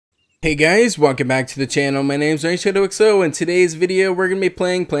Hey guys, welcome back to the channel. My name's NightShadowXO. In today's video, we're going to be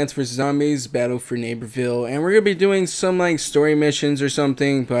playing Plants vs. Zombies Battle for Neighborville, and we're going to be doing some like story missions or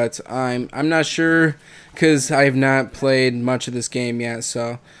something, but I'm not sure because I have not played much of this game yet.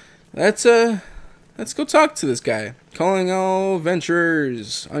 So let's go talk to this guy. Calling all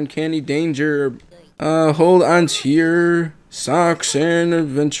adventurers, uncanny danger. Hold on to your socks and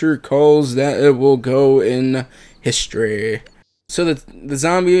adventure calls that it will go in history. So the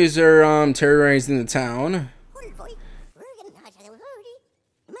zombies are terrorizing the town.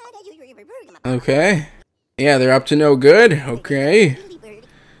 Okay. Yeah, they're up to no good. Okay.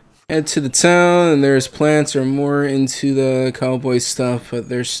 Head to the town, and there's plants are more into the cowboy stuff, but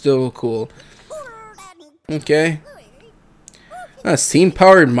they're still cool. Okay. A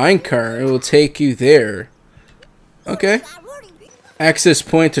steam-powered minecart. It will take you there. Okay. Access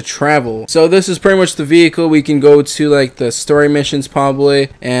point to travel. So this is pretty much the vehicle we can go to, like the story missions probably,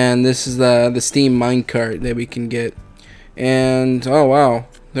 and this is the steam minecart that we can get. And oh wow,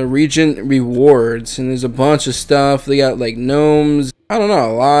 the Regent rewards, and there's a bunch of stuff. They got like gnomes, I don't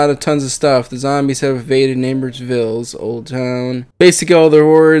know, tons of stuff. The zombies have evaded Neighborville's old town. Basically all the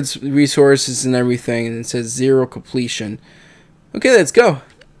rewards, resources, and everything, and it says 0 completion. Okay, let's go.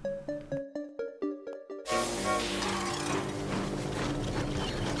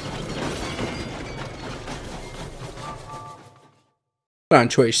 Come on,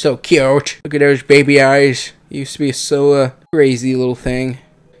 Troy, so cute. Look at those baby eyes. Used to be so crazy little thing.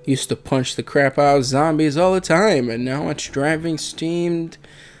 Used to punch the crap out of zombies all the time, and now it's driving steamed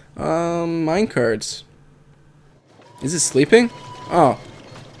minecarts. Is it sleeping? Oh.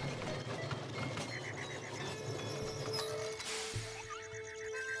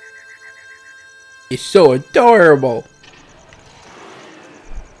 It's so adorable.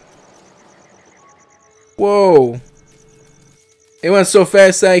 Whoa. It went so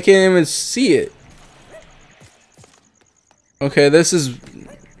fast that I can't even see it. Okay, this is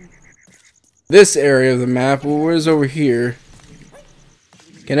this area of the map. Well, where's over here?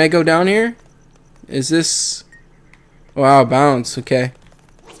 Can I go down here? Is this... Wow, bounce. Okay.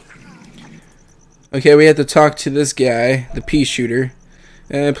 Okay, we have to talk to this guy, the pea shooter.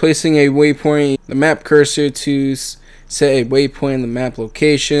 And placing a waypoint, the map cursor to set a waypoint in the map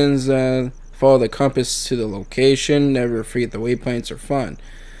locations. Follow the compass to the location. Never forget the waypoints are fun.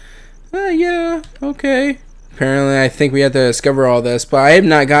 Yeah, okay. Apparently, I think we have to discover all this, but I have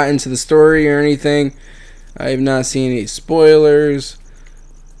not gotten to the story or anything. I have not seen any spoilers.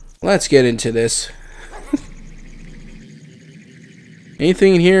 Let's get into this.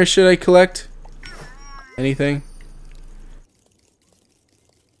 Anything in here should I collect? Anything?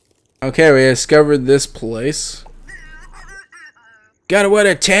 Okay, we discovered this place. Got what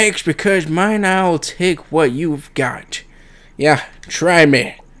it takes because mine I'll take what you've got. Yeah, try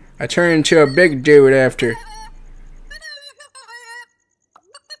me. I turn into a big dude after.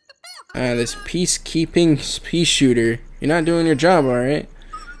 This peacekeeping pea shooter. You're not doing your job, alright?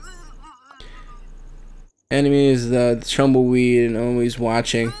 Enemy is the tumbleweed and always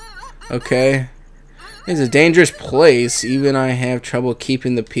watching. Okay. It's a dangerous place. Even I have trouble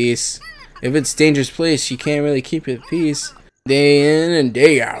keeping the peace. If it's a dangerous place, you can't really keep it peace. Day in and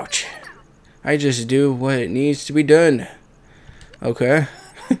day out. I just do what it needs to be done. Okay.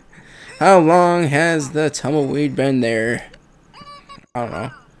 How long has the tumbleweed been there? I don't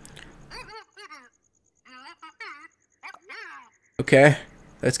know. Okay.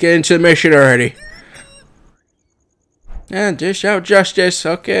 Let's get into the mission already. And dish out justice.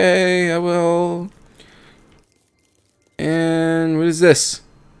 Okay, I will. And what is this?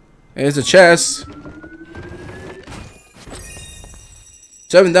 It's a chest.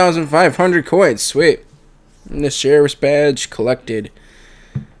 7,500 coins. Sweet. And the sheriff's badge collected.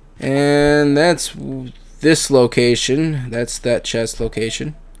 And that's this location. That's that chest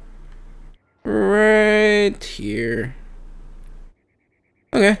location. Right here.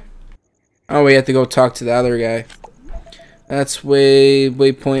 Okay. Oh, we have to go talk to the other guy. That's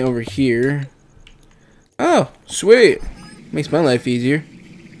waypoint over here. Oh, sweet. Makes my life easier.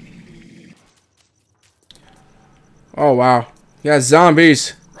 Oh, wow. You got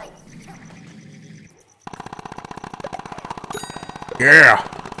zombies. Yeah.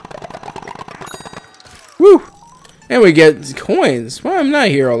 Woo. And we get coins. Well, I'm not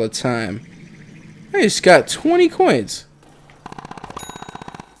here all the time. I just got 20 coins.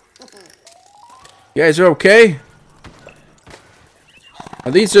 You guys are okay?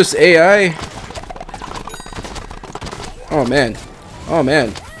 Are these just AI? Oh, man. Oh,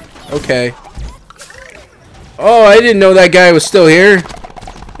 man. Okay. Oh, I didn't know that guy was still here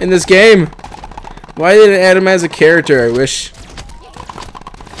in this game. Why didn't it add him as a character? I wish.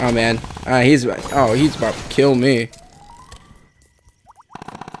 Oh man, he's about to kill me.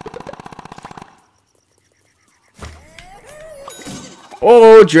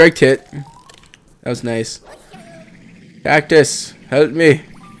 Oh, direct hit. That was nice. Cactus, help me.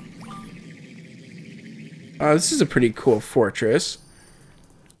 Oh, this is a pretty cool fortress.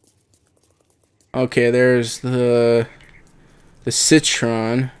 Okay, there's the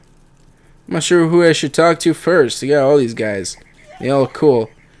Citron. I'm not sure who I should talk to first. You got all these guys. They all look cool.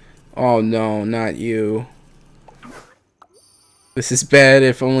 Oh no, not you. This is bad.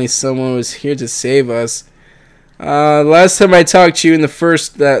 If only someone was here to save us. Last time I talked to you in the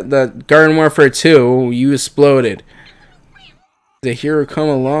first that Garden Warfare 2, you exploded. Did a hero come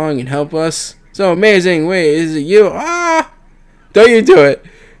along and help us? So amazing. Wait, is it you? Ah! Don't you do it.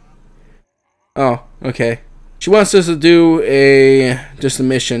 Oh, okay. She wants us to do just a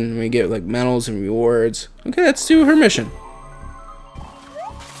mission. We get like medals and rewards. Okay, let's do her mission.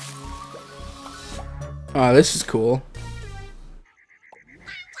 Oh, this is cool.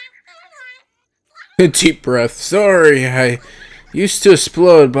 Deep breath. Sorry, I used to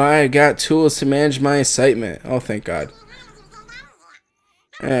explode, but I got tools to manage my excitement. Oh, thank God.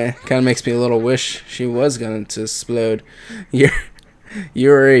 Kind of makes me a little wish she was going to explode.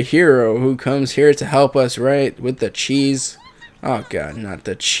 You're a hero who comes here to help us, right? With the cheese. Oh God, not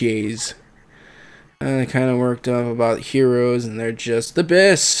the cheese. I kind of worked up about heroes, and they're just the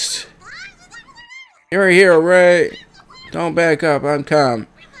best. You're a hero, right? Don't back up. I'm calm.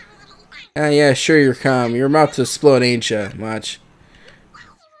 Yeah, sure you're calm. You're about to explode, ain't ya? Watch.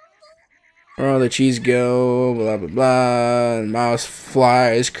 Where all the cheese go, blah blah blah. And mouse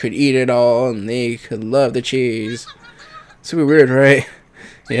flies could eat it all, and they could love the cheese. It's super weird, right?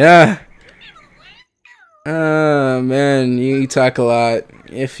 Yeah. Oh man, you talk a lot.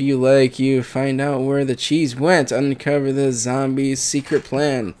 If you like, you find out where the cheese went. Uncover the zombie's secret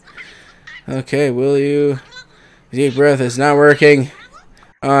plan. Okay, will you? Deep breath is not working.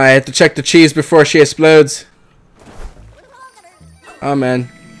 Oh, I have to check the cheese before she explodes. Oh man,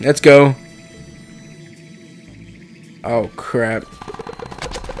 let's go. Oh crap.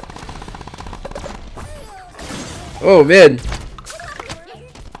 Oh man.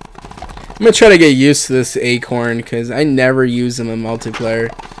 I'm gonna try to get used to this acorn because I never use them in multiplayer.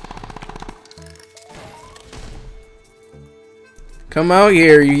 Come out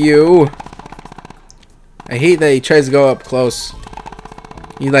here, you. I hate that he tries to go up close.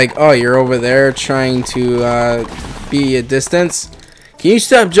 You're like, oh, you're over there trying to be a distance. Can you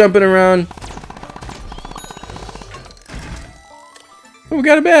stop jumping around? Oh, we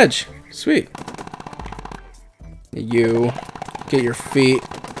got a badge. Sweet. You get your feet.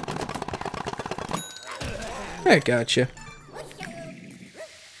 I gotcha.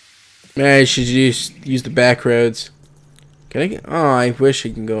 Man, I should use the back roads. Can I get? Oh, I wish I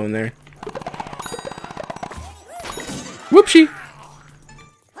can go in there. Whoopsie.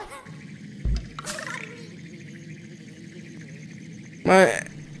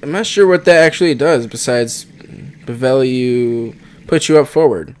 I'm not sure what that actually does besides put you up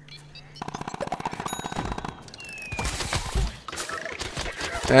forward.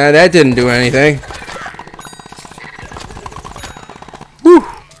 That didn't do anything. Whew.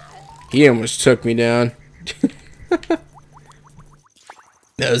 He almost took me down.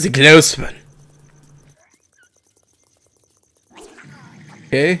 That was a close one.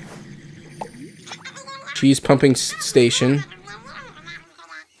 Okay. Cheese pumping station.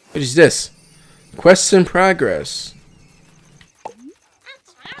 What is this? Quests in progress.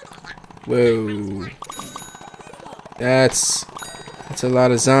 Whoa. That's a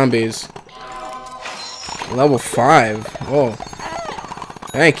lot of zombies. Level 5. Oh.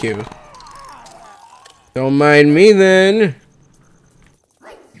 Thank you. Don't mind me then.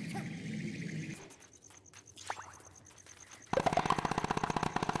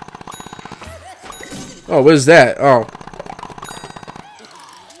 Oh, what is that? Oh.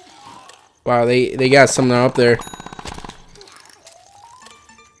 Wow, they got something up there.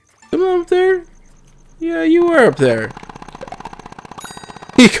 Something up there? Yeah, you were up there.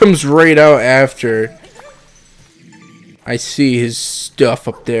 He comes right out after. I see his stuff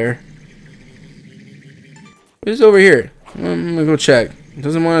up there. What is over here? I'm gonna go check. It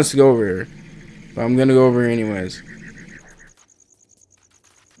doesn't want us to go over here. But I'm gonna go over here anyways.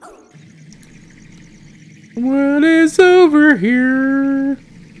 What is over here?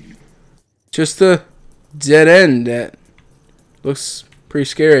 Just a dead end that looks pretty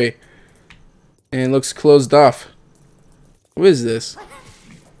scary. And looks closed off. What is this?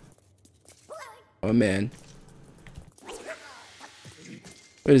 Oh man.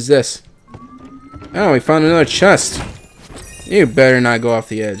 What is this? Oh, we found another chest. You better not go off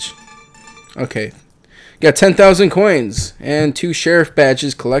the edge. Okay. Got 10,000 coins and 2 sheriff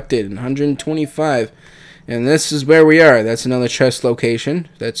badges collected and 125. And this is where we are. That's another chest location.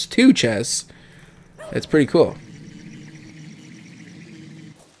 That's 2 chests. That's pretty cool.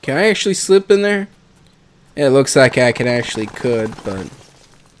 Can I actually slip in there? It looks like I could, but...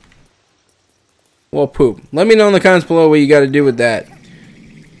 well, poop. Let me know in the comments below what you got to do with that.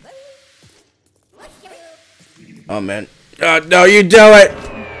 Oh, man. Oh, no, you do it!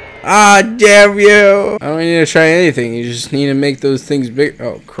 Ah, damn you! I don't need to try anything. You just need to make those things big.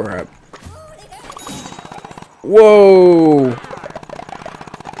 Oh, crap. Whoa!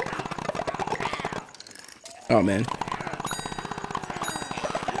 Oh, man.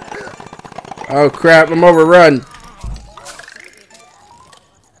 Oh, crap. I'm overrun.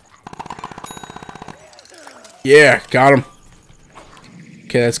 Yeah, got him.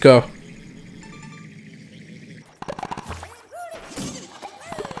 Okay, let's go.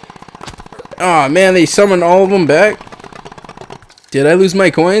 Oh man, they summoned all of them back? Did I lose my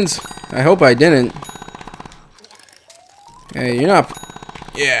coins? I hope I didn't. Hey, you're not...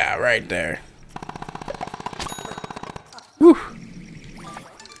 yeah, right there. Whew.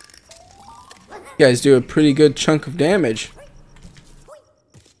 You guys do a pretty good chunk of damage.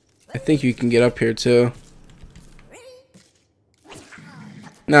 I think you can get up here too.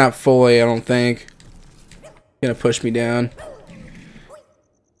 Not fully, I don't think. Gonna push me down.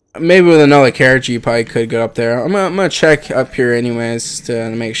 Maybe with another character you probably could get up there. I'm gonna check up here anyways to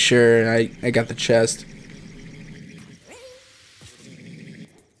make sure I got the chest.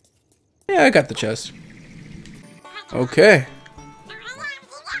 Yeah, I got the chest. Okay.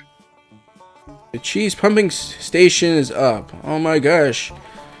 The cheese pumping station is up. Oh my gosh.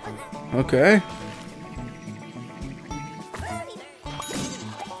 Okay.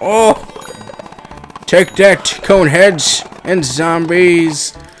 Oh! Take that, cone heads and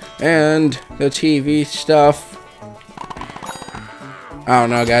zombies and the TV stuff. I don't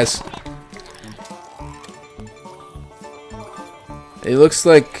know, guys. It looks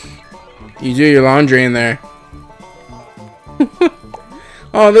like you do your laundry in there.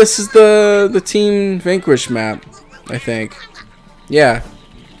 Oh, this is the Team Vanquish map, I think. Yeah.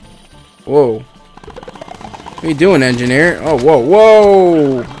 Whoa. What are you doing, engineer? Oh, whoa,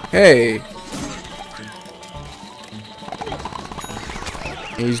 whoa! Hey.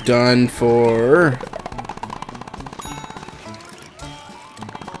 He's done for.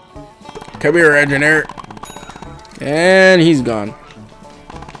 Come here, engineer. And he's gone.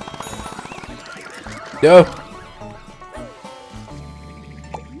 Go.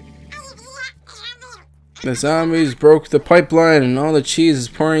 The zombies broke the pipeline and all the cheese is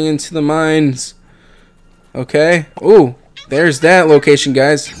pouring into the mines. Okay. Ooh, there's that location,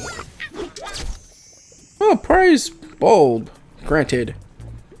 guys. Oh, prize bulb. Granted.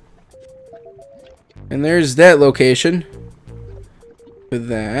 And there's that location. With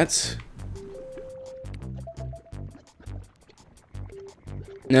that.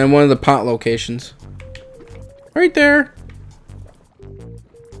 And then one of the pot locations. Right there.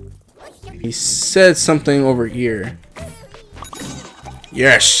 He said something over here.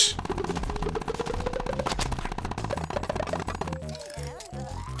 Yes.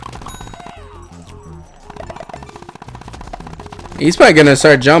 He's probably gonna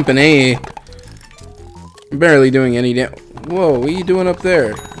start jumping, ain't he? Barely doing any damn. Whoa, what are you doing up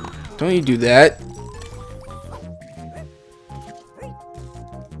there? Don't you do that?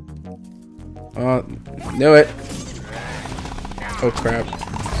 Oh, knew it. Oh crap.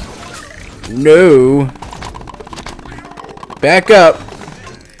 No. Back up.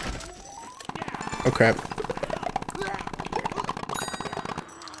 Oh crap.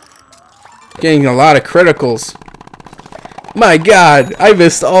 Getting a lot of criticals. My god, I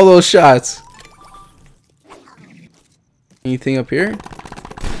missed all those shots. Anything up here?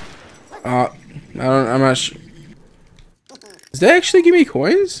 I'm not sure. Does that actually give me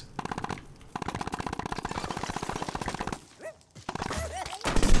coins?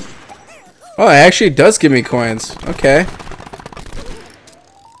 Oh, it actually does give me coins. Okay.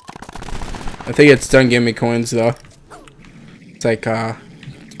 I think it's done giving me coins though. It's like,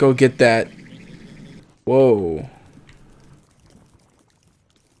 go get that. Whoa.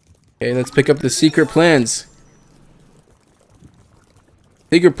 Okay, let's pick up the secret plans.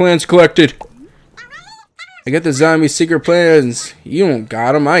 Secret plans collected. I got the zombie secret plans. You don't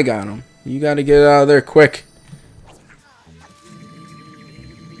got them, I got them. You gotta get out of there quick.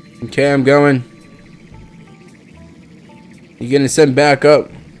 Okay, I'm going. You gonna send backup?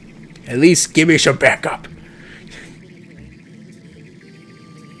 At least give me some backup.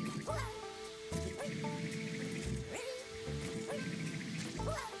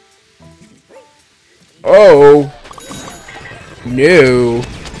 Oh. No.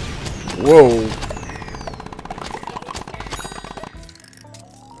 Whoa.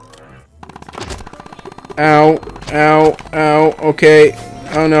 Ow. Ow. Ow. Okay.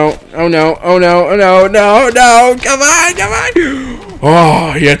 Oh no. Oh no. Oh no. Oh no. No. No. Come on. Come on.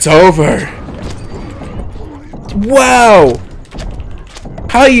 Oh, it's over. Wow.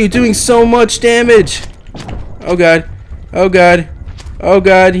 How are you doing so much damage? Oh god. Oh god. Oh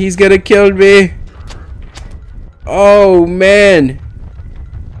god. He's gonna kill me. Oh man.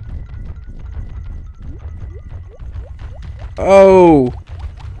 Oh.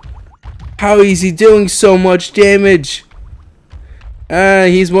 How is he doing so much damage?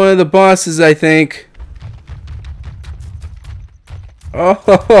 He's one of the bosses, I think.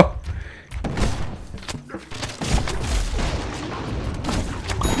 Oh.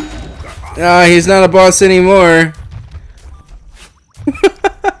 He's not a boss anymore.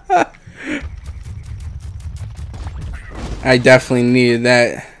 I definitely needed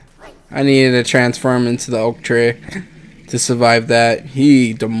that. I needed to transform into the oak tree to survive that.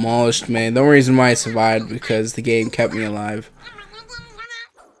 He demolished me. The only reason why I survived because the game kept me alive.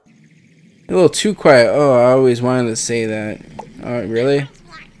 A little too quiet. Oh, I always wanted to say that. Oh, really?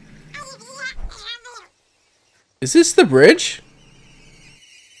 Is this the bridge?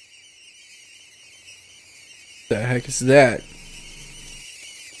 The heck is that?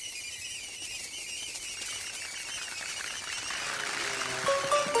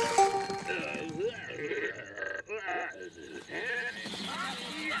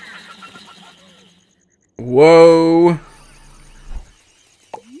 Whoa.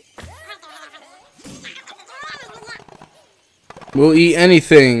 We'll eat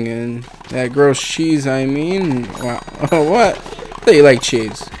anything, and that gross cheese, I mean. Wow. Oh, what? I thought you like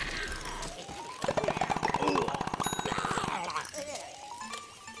cheese.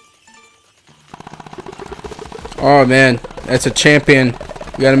 Oh man, that's a champion.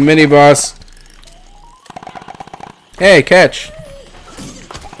 We got a mini boss. Hey, catch.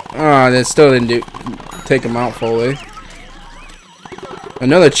 Oh, that still didn't take him out fully.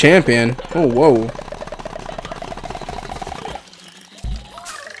 Another champion. Oh, whoa.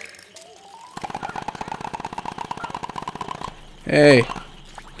 Hey,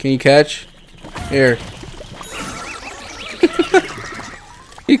 can you catch? Here.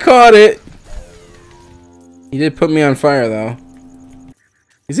 He caught it. He did put me on fire, though.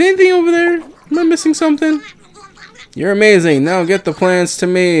 Is anything over there? Am I missing something? You're amazing. Now get the plants to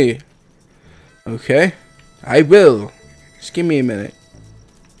me. Okay. I will. Just give me a minute.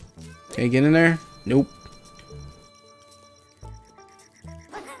 Can I get in there? Nope.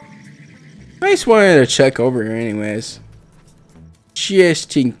 I just wanted to check over here anyways.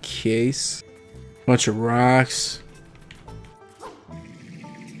 Just in case. Bunch of rocks.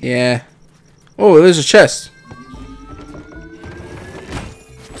 Yeah. Oh, there's a chest.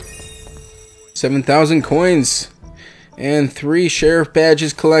 7,000 coins. And 3 sheriff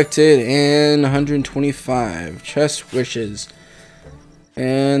badges collected. And 125 chest wishes.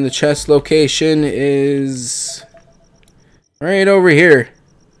 And the chest location is right over here.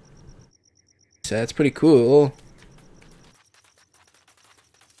 So that's pretty cool.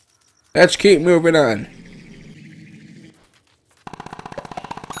 Let's keep moving on.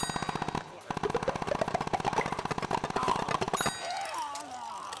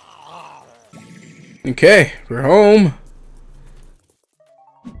 Okay, we're home.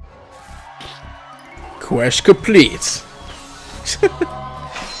 Quest complete.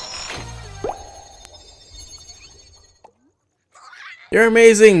 You're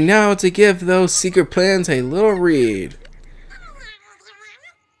amazing. Now to give those secret plans a little read.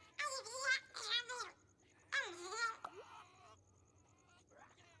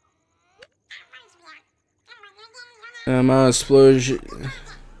 Explosion.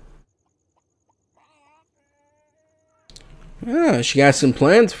 Oh, she got some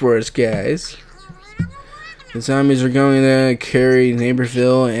plans for us, guys. The zombies are going to carry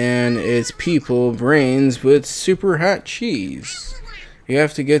Neighborville and its people brains with super hot cheese. You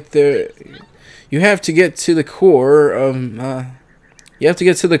have to get there. You have to get to the core of. You have to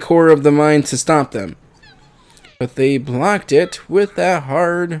get to the core of the mine to stop them. But they blocked it with that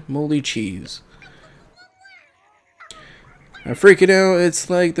hard, moldy cheese. I'm freaking out.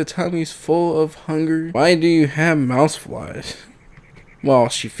 It's like the tummy's full of hunger. Why do you have mouseflies? Well,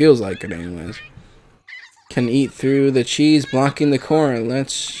 she feels like it anyways. Can eat through the cheese blocking the core.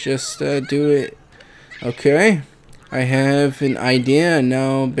 Let's just do it. Okay. I have an idea.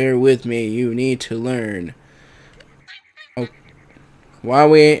 Now bear with me. You need to learn. Oh, why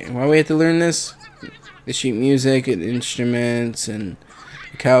we have to learn this? The sheet music and instruments and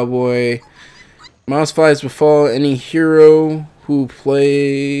the cowboy. Mouse flies befall any hero who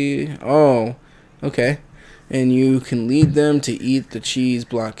play... Oh, okay. And you can lead them to eat the cheese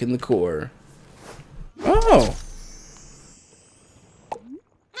blocking the core. Oh!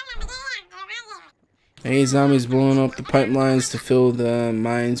 Hey, zombies blowing up the pipelines to fill the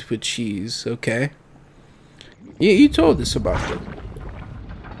mines with cheese. Okay. Yeah, you told us about them.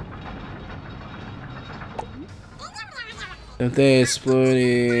 If they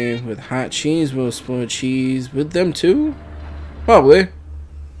explode with hot cheese, we'll explode cheese with them too? Probably.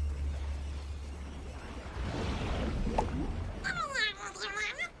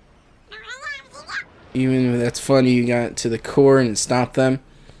 Even if that's funny, you got to the core and stopped them.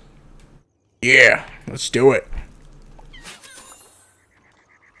 Yeah, let's do it.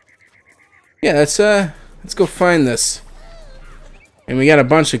 Yeah, let's go find this. And we got a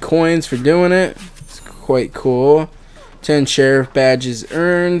bunch of coins for doing it. It's quite cool. 10 sheriff badges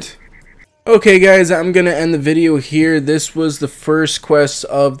earned. Okay guys, I'm gonna end the video here. This was the first quest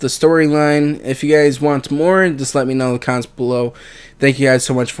of the storyline. If you guys want more, just let me know in the comments below. Thank you guys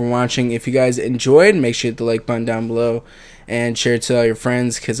so much for watching. If you guys enjoyed, make sure to hit the like button down below and share it to all your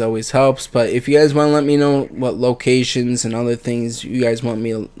friends, because it always helps. But if you guys want to let me know what locations and other things you guys want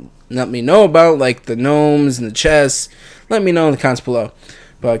me to let me know about, like the gnomes and the chests, let me know in the comments below.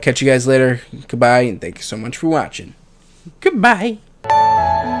 But catch you guys later. Goodbye, and thank you so much for watching. Goodbye.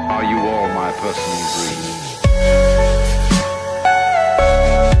 Are you all my personal dreams?